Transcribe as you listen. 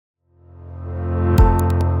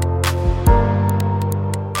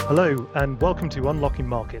Hello, and welcome to Unlocking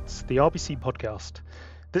Markets, the RBC podcast.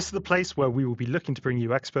 This is the place where we will be looking to bring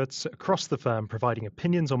you experts across the firm providing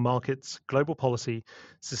opinions on markets, global policy,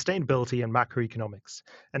 sustainability, and macroeconomics,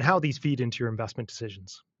 and how these feed into your investment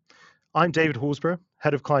decisions. I'm David Horsburgh,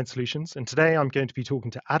 Head of Client Solutions, and today I'm going to be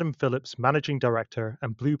talking to Adam Phillips, Managing Director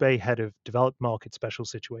and BlueBay Head of Developed Market Special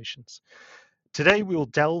Situations. Today, we will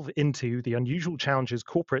delve into the unusual challenges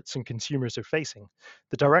corporates and consumers are facing,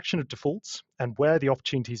 the direction of defaults, and where the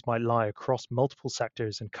opportunities might lie across multiple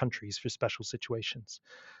sectors and countries for special situations.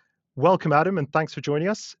 Welcome, Adam, and thanks for joining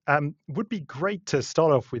us. Would be great to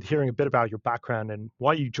start off with hearing a bit about your background and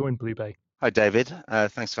why you joined BlueBay. Hi, David.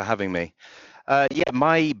 Thanks for having me.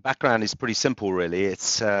 My background is pretty simple, really.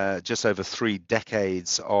 It's just over 3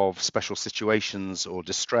 decades of special situations or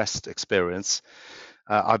distressed experience.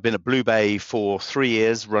 I've been at BlueBay for 3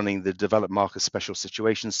 years running the Developed Market Special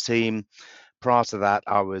Situations team. Prior to that,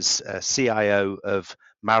 I was CIO of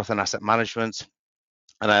Marathon Asset Management,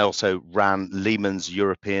 and I also ran Lehman's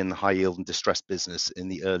European high yield and distressed business in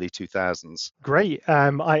the early 2000s. Great.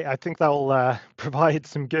 I think that will provide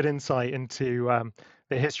some good insight into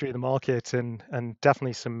the history of the market and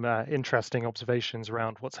definitely some interesting observations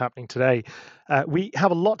around what's happening today. We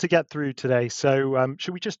have a lot to get through today, so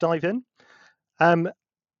should we just dive in?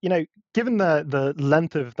 Given the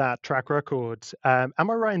length of that track record, am I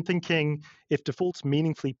right in thinking if defaults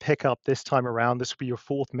meaningfully pick up this time around, this will be your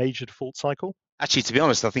 4th major default cycle? Actually, to be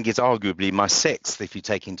honest, I think it's arguably my 6th if you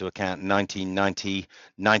take into account 1990,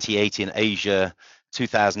 98 in Asia,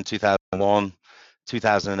 2000, 2001,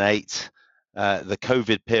 2008, the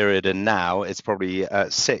COVID period, and now it's probably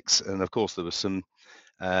 6. And of course, there were some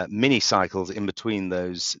mini cycles in between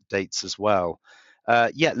those dates as well.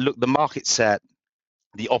 Look, the market set,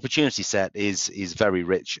 the opportunity set is very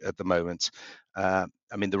rich at the moment.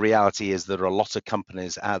 The reality is there are a lot of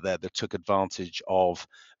companies out there that took advantage of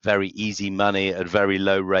very easy money at very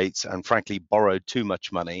low rates and frankly borrowed too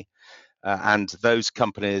much money. And those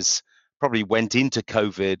companies probably went into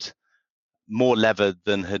COVID more levered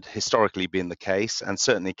than had historically been the case, and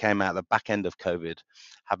certainly came out the back end of COVID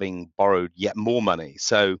having borrowed yet more money.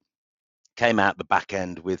 So came out the back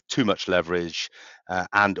end with too much leverage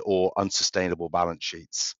and or unsustainable balance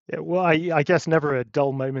sheets. Yeah, well, I guess never a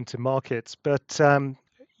dull moment in markets, but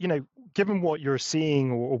given what you're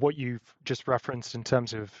seeing or what you've just referenced in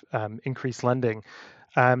terms of increased lending,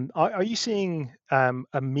 are you seeing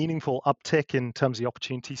a meaningful uptick in terms of the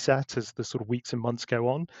opportunity set as the sort of weeks and months go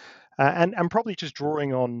on? And probably just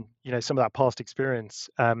drawing on some of that past experience,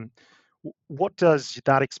 what does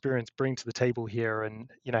that experience bring to the table here, and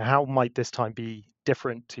how might this time be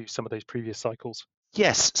different to some of those previous cycles?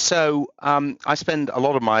 Yes, so I spend a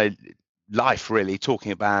lot of my life really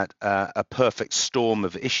talking about a perfect storm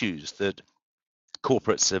of issues that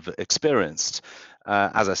corporates have experienced.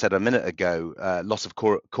 As I said a minute ago, lots of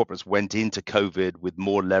corporates went into COVID with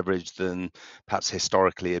more leverage than perhaps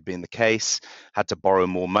historically had been the case, had to borrow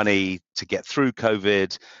more money to get through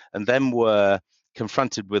COVID, and then were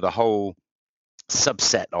confronted with a whole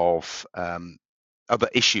subset of other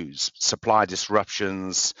issues, supply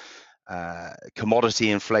disruptions,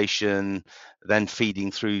 commodity inflation, then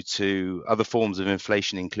feeding through to other forms of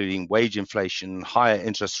inflation, including wage inflation, higher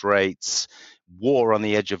interest rates, war on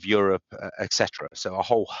the edge of Europe, etc. So a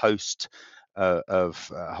whole host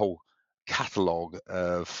of a whole catalogue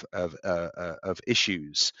of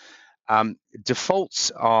issues.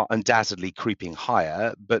 Defaults are undoubtedly creeping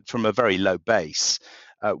higher, but from a very low base.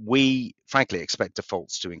 We frankly expect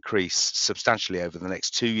defaults to increase substantially over the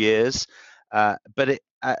next 2 years. But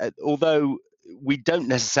although we don't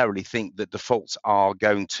necessarily think that defaults are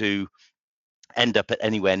going to end up at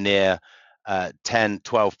anywhere near 10,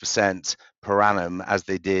 12% per annum as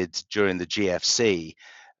they did during the GFC,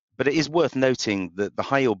 but it is worth noting that the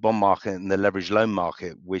high yield bond market and the leveraged loan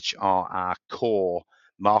market, which are our core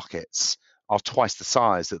markets, are twice the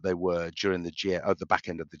size that they were during the back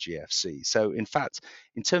end of the GFC. So in fact,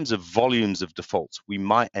 in terms of volumes of defaults, we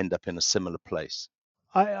might end up in a similar place.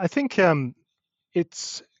 I think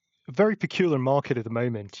it's a very peculiar market at the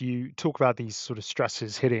moment. You talk about these sort of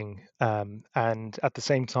stresses hitting, and at the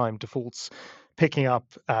same time, defaults picking up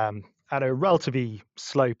at a relatively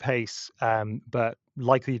slow pace, but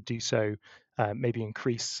likely to do so, maybe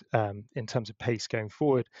increase in terms of pace going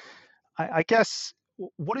forward. I guess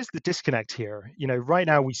what is the disconnect here? Right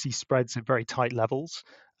now we see spreads at very tight levels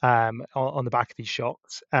on the back of these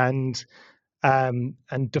shocks, and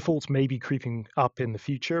defaults may be creeping up in the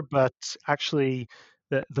future, but actually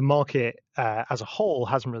the market as a whole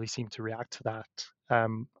hasn't really seemed to react to that.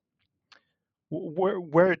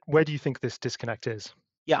 Where do you think this disconnect is?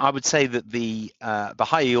 Yeah, I would say that the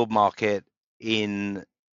high yield market in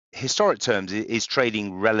historic terms, is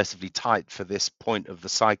trading relatively tight for this point of the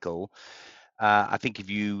cycle. I think if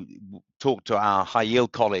you talk to our high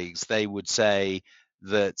yield colleagues, they would say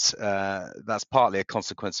that that's partly a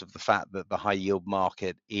consequence of the fact that the high yield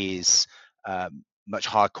market is much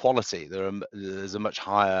higher quality. There's a much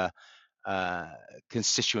higher uh,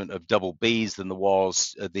 constituent of double Bs than there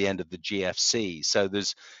was at the end of the GFC. So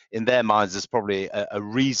there's, in their minds, there's probably a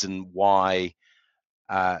reason why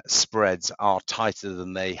spreads are tighter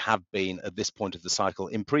than they have been at this point of the cycle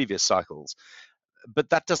in previous cycles.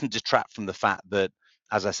 But that doesn't detract from the fact that,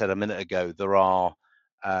 as I said a minute ago,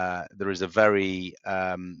 there is a very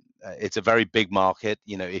it's a very big market.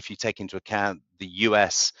 You know, if you take into account the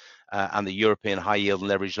US and the European high yield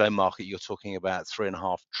and leveraged loan market, you're talking about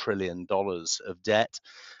 $3.5 trillion of debt.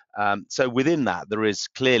 So within that, there is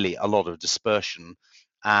clearly a lot of dispersion,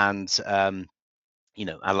 and you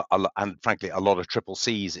know, and frankly, a lot of triple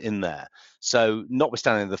C's in there. So,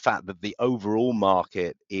 notwithstanding the fact that the overall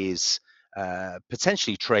market is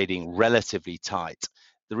potentially trading relatively tight,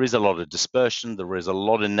 there is a lot of dispersion. There is a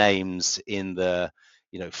lot of names in the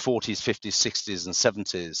 40s, 50s, 60s, and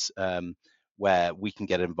 70s where we can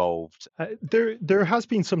get involved. There has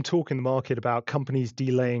been some talk in the market about companies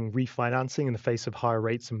delaying refinancing in the face of higher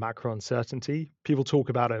rates and macro uncertainty. People talk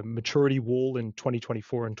about a maturity wall in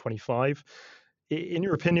 2024 and 25. In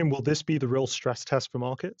your opinion, will this be the real stress test for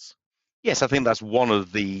markets? Yes, I think that's one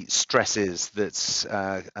of the stresses that's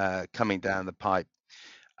coming down the pipe.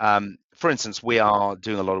 For instance, we are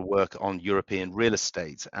doing a lot of work on European real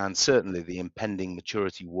estate, and certainly the impending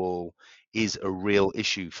maturity wall is a real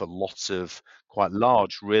issue for lots of quite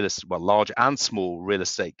large real estate, well, large and small real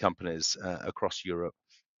estate companies across Europe.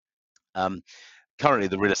 Currently,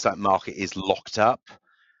 the real estate market is locked up,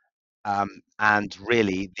 and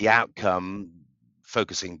really the outcome,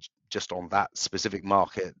 focusing just on that specific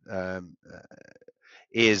market,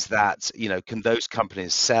 is that, can those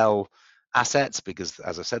companies sell assets? Because,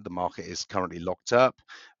 as I said, the market is currently locked up.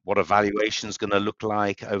 What are valuations going to look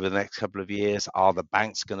like over the next couple of years? Are the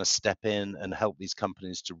banks going to step in and help these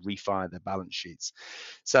companies to refi their balance sheets?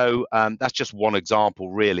 So that's just one example,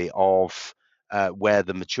 really, of where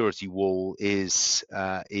the maturity wall is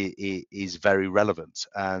very relevant.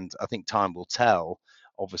 And I think time will tell,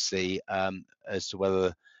 obviously, as to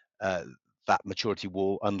whether that maturity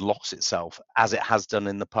wall unlocks itself as it has done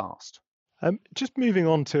in the past. Just moving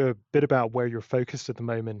on to a bit about where you're focused at the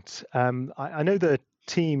moment. I know the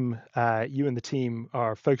team, you and the team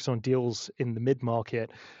are focused on deals in the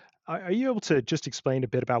mid-market. Are you able to just explain a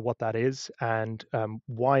bit about what that is and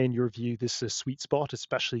why, in your view, this is a sweet spot,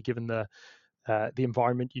 especially given the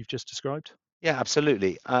environment you've just described? Yeah,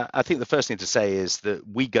 absolutely. I think the first thing to say is that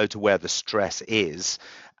we go to where the stress is,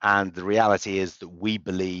 and the reality is that we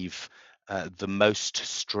believe the most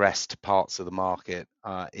stressed parts of the market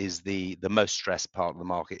is the most stressed part of the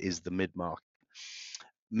market is the mid-market.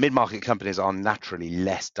 Mid-market companies are naturally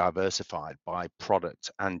less diversified by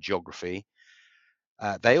product and geography.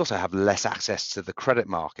 They also have less access to the credit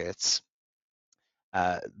markets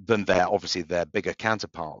than their bigger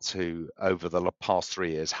counterparts, who over the past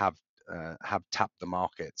 3 years have tapped the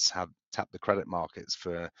markets, have tapped the credit markets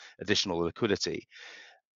for additional liquidity.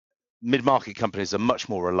 Mid-market companies are much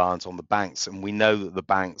more reliant on the banks, and we know that the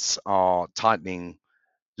banks are tightening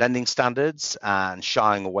lending standards and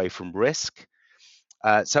shying away from risk.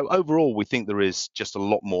 So overall, we think there is just a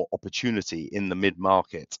lot more opportunity in the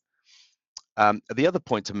mid-market. The other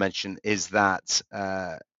point to mention is that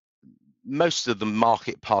most of the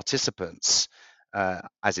market participants,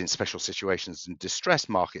 as in special situations and distressed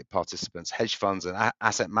market participants, hedge funds and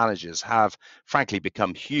asset managers, have frankly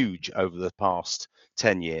become huge over the past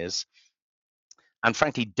 10 years, and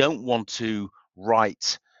frankly don't want to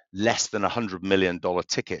write less than $100 million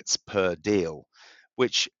tickets per deal,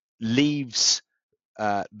 which leaves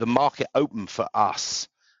the market open for us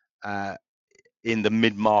in the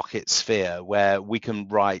mid-market sphere, where we can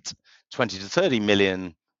write 20 to 30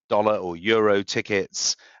 million dollar or euro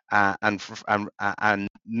tickets and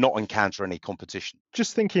not encounter any competition.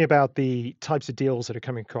 Just thinking about the types of deals that are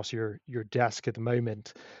coming across your desk at the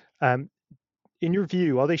moment, in your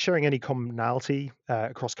view, are they sharing any commonality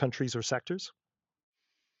across countries or sectors?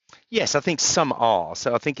 Yes, I think some are.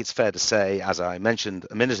 So I think it's fair to say, as I mentioned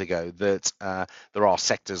a minute ago, that there are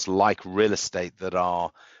sectors like real estate that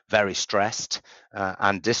are very stressed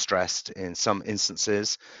and distressed in some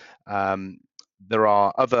instances. There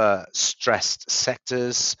are other stressed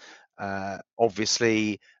sectors,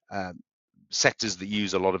 obviously, sectors that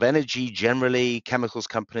use a lot of energy, generally chemicals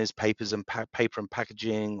companies, paper and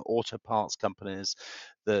packaging, auto parts companies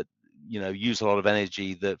that use a lot of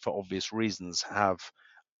energy, that for obvious reasons have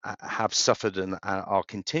have suffered and are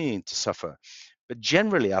continuing to suffer. But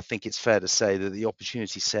generally, I think it's fair to say that the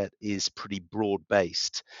opportunity set is pretty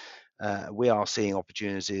broad-based. We are seeing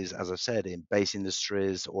opportunities, as I said, in base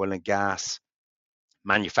industries, oil and gas,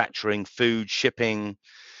 manufacturing, food, shipping,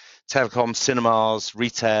 telecom, cinemas,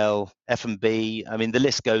 retail, F&B. I mean, the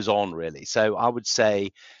list goes on really. So I would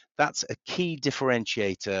say that's a key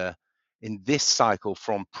differentiator in this cycle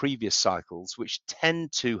from previous cycles, which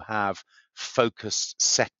tend to have focused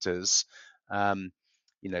sectors. Um,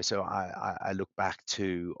 so I look back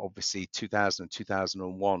to obviously 2000 and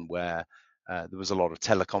 2001, where there was a lot of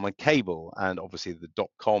telecom and cable, and obviously the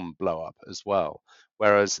dot-com blow up as well.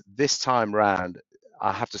 Whereas this time round,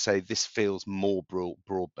 I have to say this feels more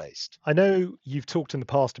broad-based. I know you've talked in the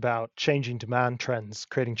past about changing demand trends,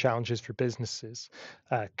 creating challenges for businesses,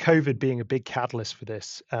 COVID being a big catalyst for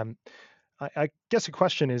this. I guess the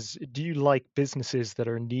question is, do you like businesses that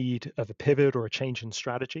are in need of a pivot or a change in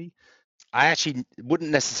strategy? I actually wouldn't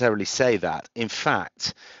necessarily say that. In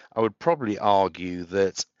fact, I would probably argue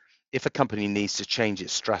that if a company needs to change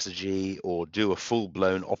its strategy or do a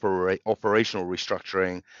full-blown operational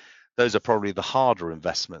restructuring, those are probably the harder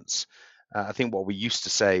investments. I think what we used to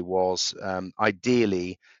say was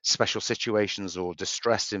ideally special situations or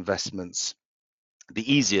distressed investments.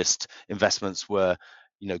 The easiest investments were,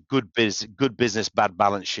 good business, bad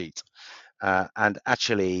balance sheet, and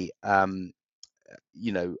actually, I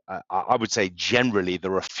would say generally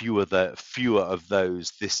there are fewer of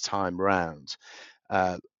those this time round.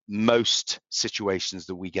 Uh, Most situations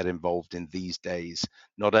that we get involved in these days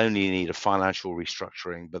not only need a financial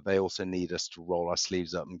restructuring, but they also need us to roll our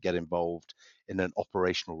sleeves up and get involved in an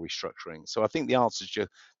operational restructuring. So I think the answer to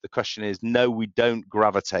the question is no, we don't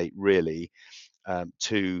gravitate really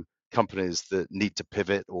to companies that need to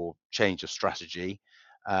pivot or change a strategy.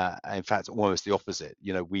 In fact, almost the opposite.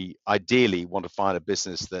 We ideally want to find a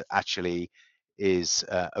business that actually is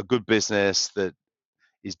a good business that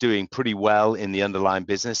is doing pretty well in the underlying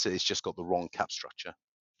business. It's just got the wrong cap structure.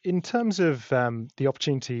 In terms of the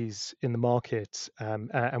opportunities in the market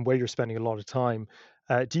and where you're spending a lot of time,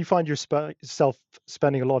 do you find yourself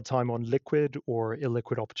spending a lot of time on liquid or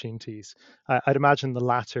illiquid opportunities? I'd imagine the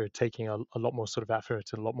latter taking a lot more sort of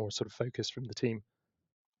effort and a lot more sort of focus from the team.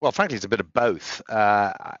 Well, frankly, it's a bit of both.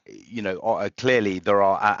 Clearly there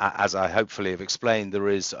are, as I hopefully have explained, there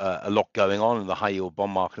is a lot going on in the high yield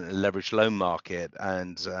bond market and the leveraged loan market,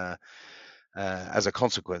 and as a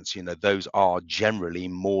consequence, those are generally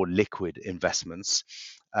more liquid investments.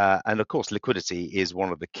 And of course, liquidity is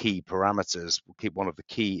one of the key parameters, one of the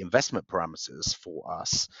key investment parameters for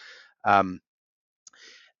us. Um,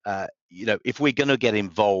 if we're going to get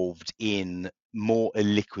involved in more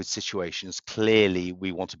illiquid situations, clearly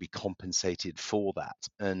we want to be compensated for that.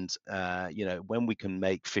 And when we can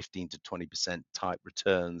make 15 to 20% type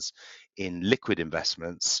returns in liquid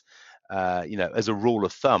investments, as a rule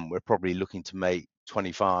of thumb, we're probably looking to make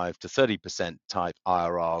 25 to 30% type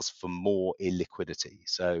IRRs for more illiquidity.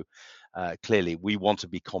 So clearly we want to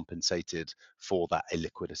be compensated for that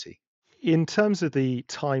illiquidity. In terms of the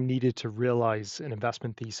time needed to realize an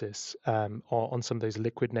investment thesis on some of those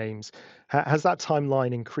liquid names, has that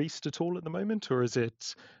timeline increased at all at the moment, or is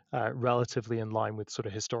it relatively in line with sort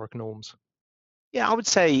of historic norms? Yeah, I would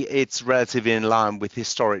say it's relatively in line with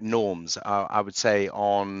historic norms. I would say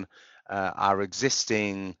on our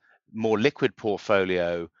existing more liquid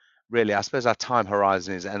portfolio, really, I suppose our time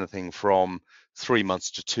horizon is anything from 3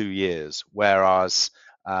 months to 2 years, whereas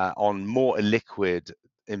on more illiquid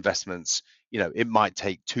investments, it might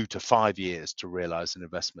take 2 to 5 years to realize an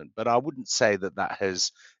investment. But I wouldn't say that that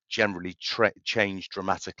has generally changed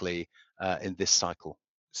dramatically in this cycle.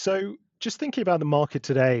 So, just thinking about the market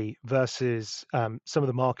today versus some of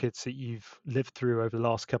the markets that you've lived through over the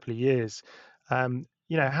last couple of years,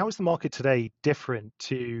 how is the market today different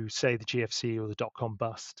to, say, the GFC or the dot-com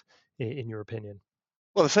bust, in your opinion?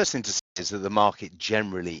 Well, the first thing to say is that the market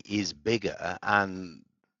generally is bigger, and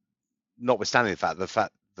notwithstanding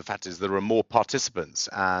the fact is there are more participants,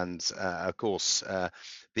 and of course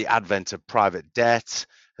the advent of private debt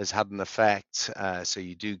has had an effect. So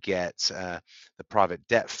you do get the private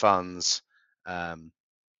debt funds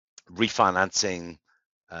refinancing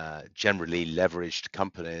generally leveraged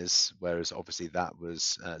companies, whereas obviously that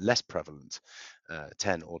was less prevalent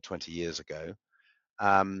 10 or 20 years ago.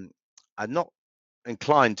 I'm not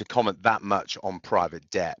inclined to comment that much on private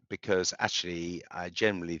debt because actually I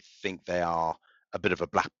generally think they are a bit of a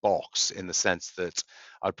black box, in the sense that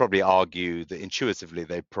I'd probably argue that intuitively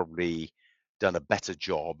they've probably done a better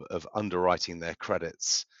job of underwriting their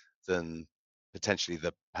credits than potentially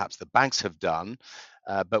perhaps the banks have done.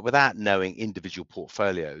 But without knowing individual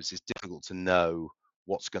portfolios, it's difficult to know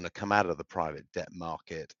what's going to come out of the private debt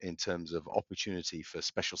market in terms of opportunity for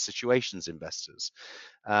special situations investors.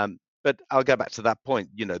 But I'll go back to that point.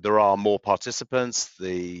 There are more participants.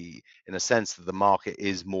 In a sense, that the market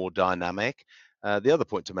is more dynamic. The other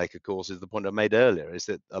point to make, of course, is the point I made earlier, is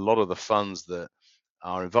that a lot of the funds that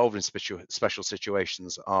are involved in special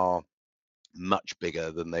situations are much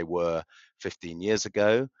bigger than they were 15 years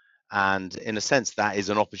ago. And in a sense, that is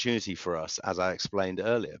an opportunity for us, as I explained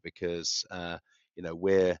earlier, because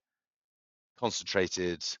we're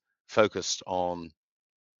concentrated, focused on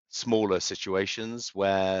smaller situations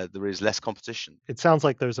where there is less competition. It sounds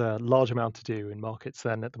like there's a large amount to do in markets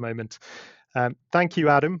then at the moment. Thank you,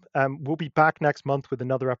 Adam. We'll be back next month with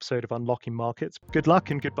another episode of Unlocking Markets. Good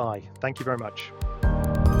luck and goodbye. Thank you very much.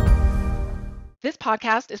 This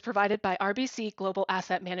podcast is provided by RBC Global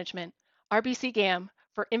Asset Management, RBC GAM,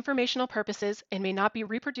 for informational purposes and may not be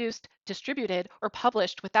reproduced, distributed, or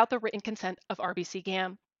published without the written consent of RBC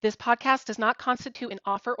GAM. This podcast does not constitute an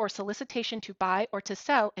offer or solicitation to buy or to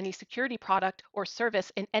sell any security product or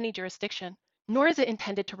service in any jurisdiction, nor is it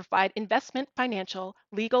intended to provide investment, financial,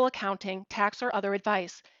 legal, accounting, tax, or other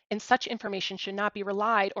advice, and such information should not be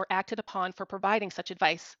relied or acted upon for providing such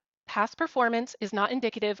advice. Past performance is not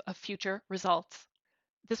indicative of future results.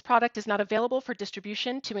 This product is not available for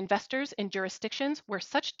distribution to investors in jurisdictions where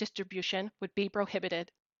such distribution would be prohibited.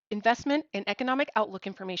 Investment and economic outlook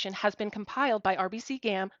information has been compiled by RBC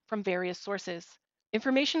GAM from various sources.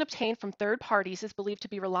 Information obtained from third parties is believed to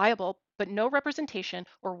be reliable, but no representation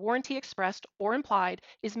or warranty expressed or implied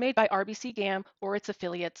is made by RBC GAM or its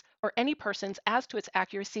affiliates or any persons as to its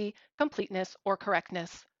accuracy, completeness, or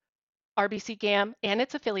correctness. RBC GAM and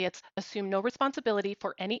its affiliates assume no responsibility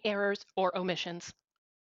for any errors or omissions.